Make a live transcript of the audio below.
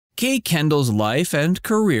Kay Kendall's life and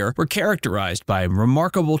career were characterized by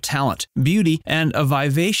remarkable talent, beauty, and a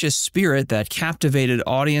vivacious spirit that captivated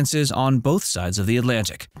audiences on both sides of the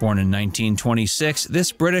Atlantic. Born in 1926,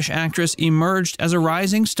 this British actress emerged as a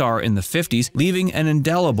rising star in the 50s, leaving an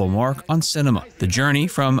indelible mark on cinema. The journey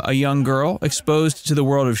from a young girl exposed to the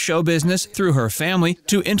world of show business through her family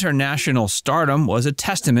to international stardom was a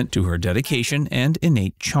testament to her dedication and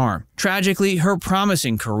innate charm. Tragically, her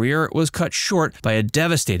promising career was cut short by a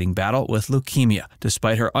devastating battle with leukemia.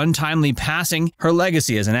 Despite her untimely passing, her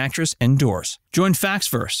legacy as an actress endures. Join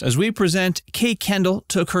Factsverse as we present Kay Kendall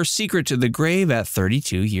took her secret to the grave at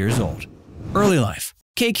 32 years old. Early life.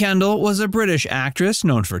 Kay Kendall was a British actress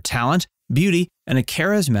known for talent, beauty, and a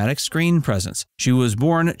charismatic screen presence. She was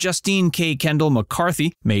born Justine Kay Kendall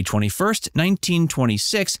McCarthy, May 21,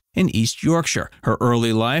 1926, in East Yorkshire. Her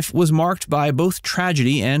early life was marked by both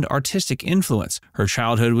tragedy and artistic influence. Her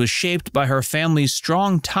childhood was shaped by her family's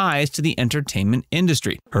strong ties to the entertainment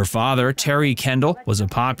industry. Her father, Terry Kendall, was a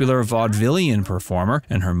popular vaudevillian performer,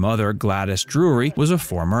 and her mother, Gladys Drury, was a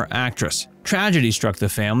former actress. Tragedy struck the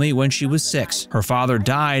family when she was 6. Her father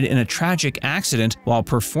died in a tragic accident while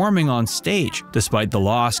performing on stage. Despite the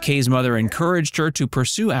loss, Kay's mother encouraged her to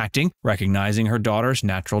pursue acting, recognizing her daughter's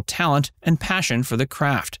natural talent and passion for the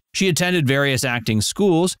craft. She attended various acting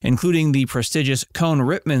schools, including the prestigious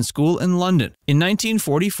Cone-Ripman School in London. In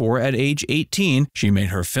 1944, at age 18, she made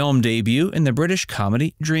her film debut in the British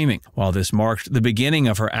comedy Dreaming. While this marked the beginning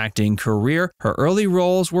of her acting career, her early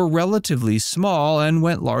roles were relatively small and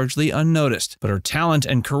went largely unnoticed, but her talent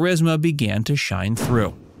and charisma began to shine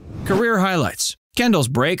through. Career highlights. Kendall's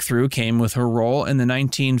breakthrough came with her role in the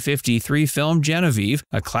 1953 film Genevieve,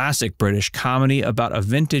 a classic British comedy about a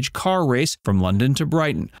vintage car race from London to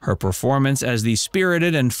Brighton. Her performance as the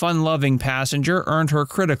spirited and fun-loving passenger earned her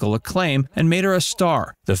critical acclaim and made her a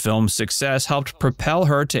star. The film's success helped propel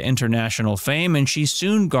her to international fame, and she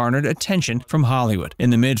soon garnered attention from Hollywood. In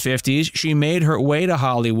the mid-50s, she made her way to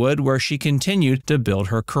Hollywood, where she continued to build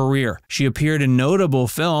her career. She appeared in notable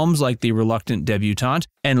films like The Reluctant Debutante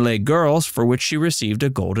and Les Girls, for which she received a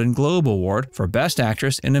Golden Globe Award for Best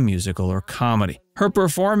Actress in a Musical or Comedy. Her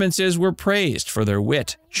performances were praised for their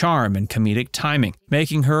wit, charm, and comedic timing,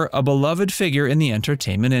 making her a beloved figure in the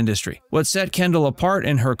entertainment industry. What set Kendall apart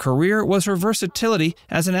in her career was her versatility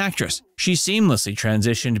as an actress. She seamlessly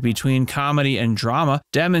transitioned between comedy and drama,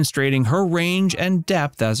 demonstrating her range and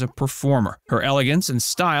depth as a performer. Her elegance and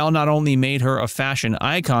style not only made her a fashion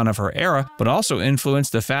icon of her era, but also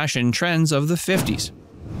influenced the fashion trends of the 50s.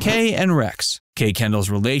 Kay and Rex. Kay Kendall's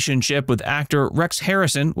relationship with actor Rex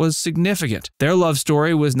Harrison was significant. Their love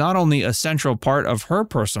story was not only a central part of her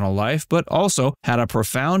personal life, but also had a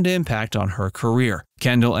profound impact on her career.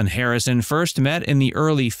 Kendall and Harrison first met in the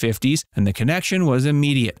early 50s, and the connection was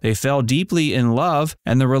immediate. They fell deeply in love,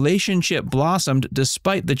 and the relationship blossomed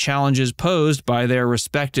despite the challenges posed by their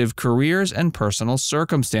respective careers and personal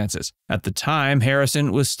circumstances. At the time,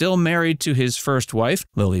 Harrison was still married to his first wife,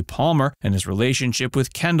 Lily Palmer, and his relationship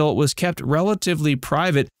with Kendall was kept relatively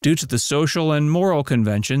private due to the social and moral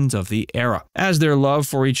conventions of the era. As their love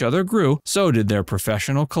for each other grew, so did their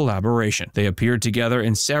professional collaboration. They appeared together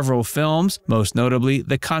in several films, most notably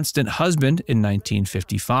The Constant Husband in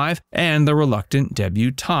 1955 and The Reluctant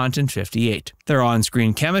Debutante in 1958. Their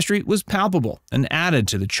on-screen chemistry was palpable and added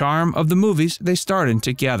to the charm of the movies they starred in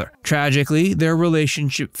together. Tragically, their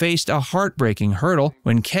relationship faced a heartbreaking hurdle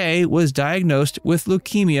when Kay was diagnosed with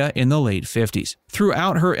leukemia in the late 50s.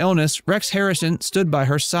 Throughout her illness, Rex Harrison stood by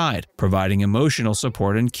her side, providing emotional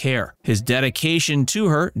support and care. His dedication to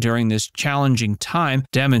her during this challenging time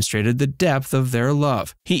demonstrated the depth of their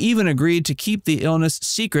love. He even agreed to keep the illness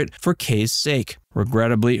secret for Kay's sake.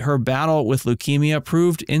 Regrettably, her battle with leukemia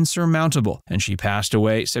proved insurmountable, and she passed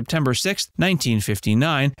away September 6,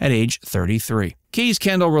 1959, at age 33. Kay's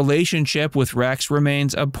Kendall relationship with Rex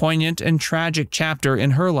remains a poignant and tragic chapter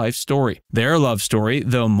in her life story. Their love story,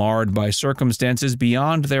 though marred by circumstances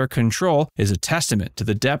beyond their control, is a testament to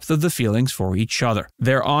the depth of the feelings for each other.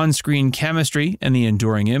 Their on-screen chemistry and the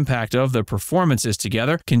enduring impact of the performances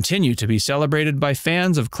together continue to be celebrated by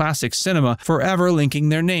fans of classic cinema, forever linking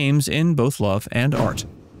their names in both love and art.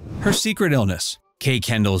 Her secret illness. Kay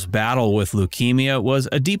Kendall's battle with leukemia was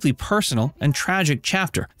a deeply personal and tragic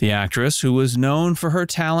chapter. The actress, who was known for her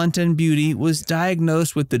talent and beauty, was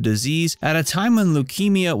diagnosed with the disease at a time when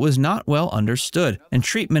leukemia was not well understood and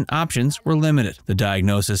treatment options were limited. The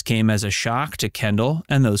diagnosis came as a shock to Kendall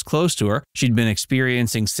and those close to her. She'd been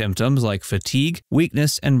experiencing symptoms like fatigue,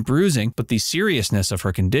 weakness, and bruising, but the seriousness of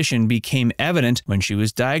her condition became evident when she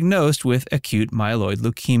was diagnosed with acute myeloid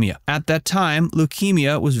leukemia. At that time,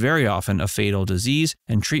 leukemia was very often a fatal disease, disease,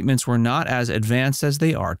 and treatments were not as advanced as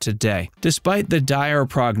they are today. Despite the dire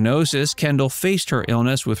prognosis, Kendall faced her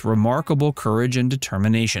illness with remarkable courage and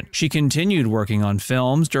determination. She continued working on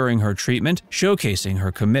films during her treatment, showcasing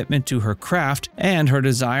her commitment to her craft and her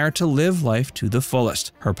desire to live life to the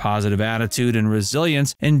fullest. Her positive attitude and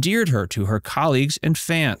resilience endeared her to her colleagues and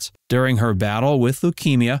fans. During her battle with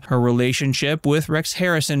leukemia, her relationship with Rex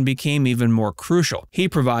Harrison became even more crucial. He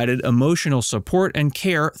provided emotional support and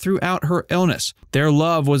care throughout her illness. Their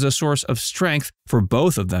love was a source of strength for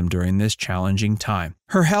both of them during this challenging time.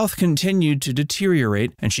 Her health continued to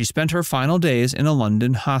deteriorate, and she spent her final days in a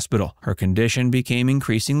London hospital. Her condition became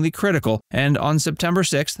increasingly critical, and on September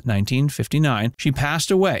 6, 1959, she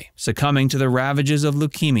passed away, succumbing to the ravages of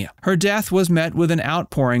leukemia. Her death was met with an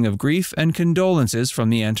outpouring of grief and condolences from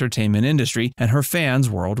the entertainment industry and her fans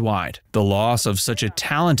worldwide. The loss of such a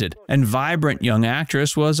talented and vibrant young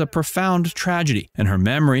actress was a profound tragedy, and her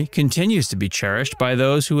memory continues to be cherished by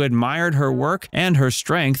those who admired her work and her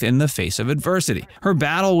strength in the face of adversity. Her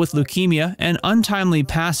battle with leukemia and untimely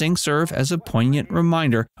passing serve as a poignant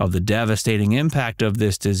reminder of the devastating impact of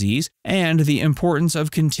this disease and the importance of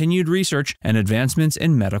continued research and advancements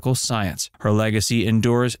in medical science. Her legacy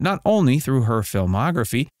endures not only through her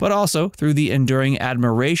filmography, but also through the enduring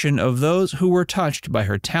admiration of those who were touched by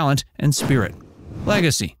her talent and spirit.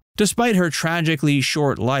 Legacy. Despite her tragically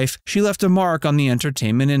short life, she left a mark on the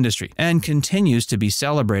entertainment industry and continues to be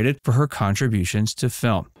celebrated for her contributions to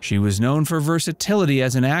film. She was known for versatility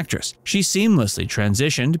as an actress. She seamlessly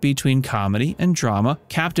transitioned between comedy and drama,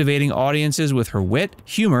 captivating audiences with her wit,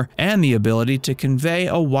 humor, and the ability to convey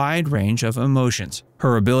a wide range of emotions.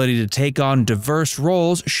 Her ability to take on diverse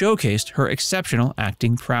roles showcased her exceptional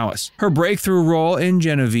acting prowess. Her breakthrough role in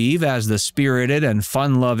Genevieve as the spirited and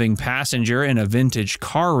fun-loving passenger in a vintage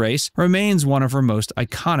car race remains one of her most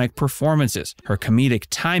iconic performances. Her comedic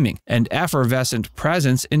timing and effervescent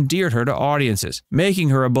presence endeared her to audiences, making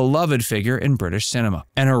her a beloved figure in British cinema.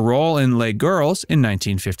 And her role in Les Girls in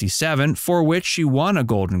 1957, for which she won a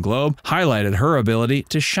Golden Globe, highlighted her ability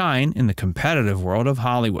to shine in the competitive world of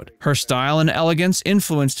Hollywood. Her style and elegance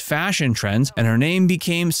influenced fashion trends, and her name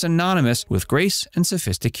became synonymous with grace and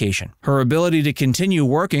sophistication. Her ability to continue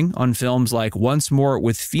working on films like Once More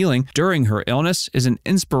with Feeling during her illness is an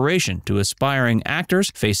inspiration to aspiring actors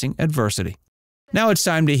facing adversity. Now it's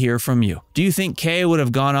time to hear from you. Do you think Kay would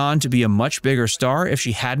have gone on to be a much bigger star if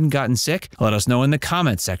she hadn't gotten sick? Let us know in the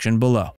comments section below.